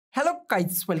Hello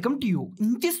guys, welcome to you.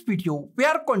 In this video, we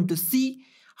are going to see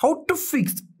how to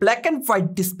fix black and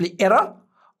white display error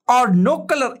or no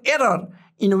color error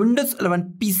in Windows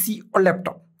 11 PC or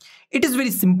laptop. It is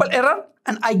very simple error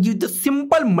and I give the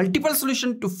simple multiple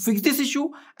solution to fix this issue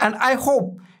and I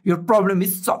hope your problem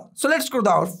is solved. So let's go to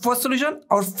our first solution.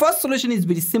 Our first solution is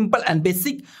very simple and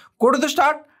basic. Go to the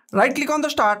start, right click on the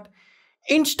start.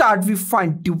 In start, we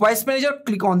find device manager,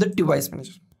 click on the device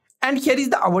manager. And here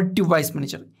is our device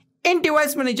manager. In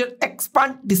device manager,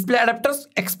 expand display adapters,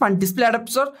 expand display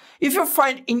adapter. If you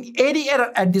find in any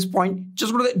error at this point,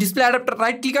 just go to the display adapter,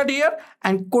 right click at here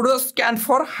and go to the scan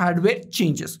for hardware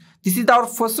changes. This is our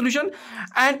first solution.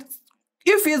 And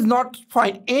if you not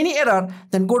find any error,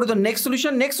 then go to the next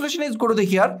solution. Next solution is go to the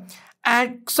here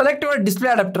and select your display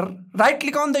adapter. Right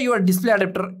click on your display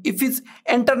adapter. If it's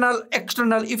internal,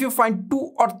 external, if you find 2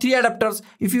 or 3 adapters,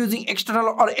 if you're using external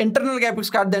or internal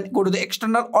graphics card, then go to the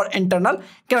external or internal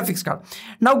graphics card.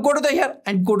 Now go to the here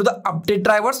and go to the update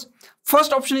drivers.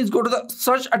 First option is go to the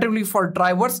search attribute for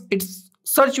drivers. It's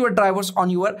search your drivers on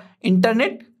your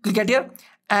internet. Click at here.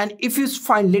 And if you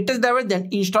find latest driver, then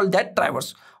install that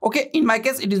drivers. Okay, in my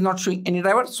case, it is not showing any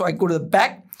driver. So I go to the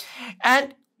back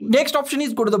and next option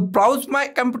is go to the browse my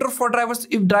computer for drivers.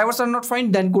 If drivers are not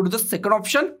found, then go to the second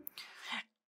option.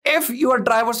 If your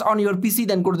drivers on your PC,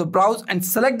 then go to the browse and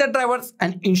select the drivers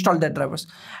and install that drivers.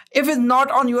 If it's not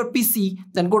on your PC,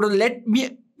 then go to let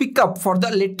me pick up for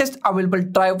the latest available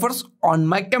drivers on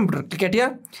my computer. Click at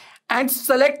here and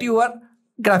select your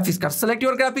graphics card. Select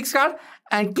your graphics card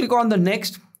and click on the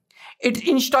next. It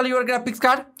install your graphics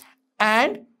card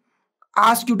and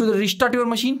ask you to restart your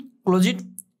machine. Close it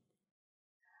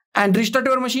and restart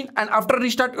your machine, and after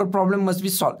restart your problem must be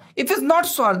solved. If it's not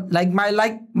solved like my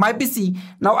PC,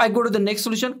 now I go to the next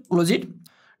solution, close it.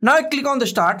 Now I click on the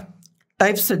start,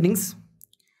 type settings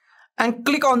and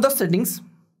click on the settings.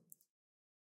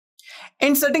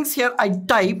 In settings here I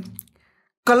type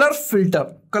color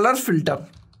filter.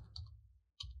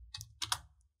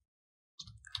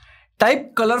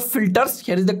 Type color filters.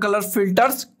 Here is the color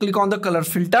filters. Click on the color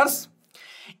filters.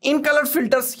 In color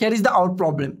filters, here is our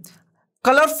problem.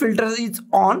 Color filter is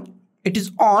on, it is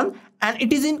on and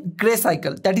it is in gray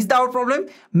cycle. That is our problem.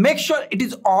 Make sure it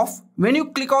is off. When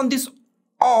you click on this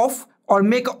off or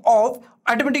make off,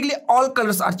 automatically all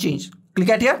colors are changed. Click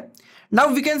at here.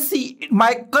 Now we can see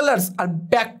my colors are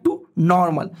back to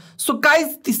normal. So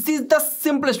guys, this is the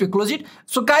simplest way. Close it.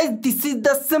 So guys, this is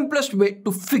the simplest way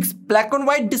to fix black and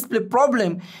white display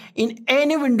problem in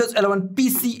any Windows 11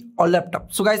 PC or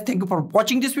laptop. So guys, thank you for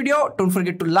watching this video. Don't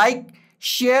forget to like,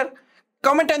 share,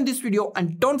 comment on this video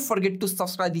and don't forget to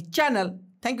subscribe the channel.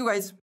 Thank you guys.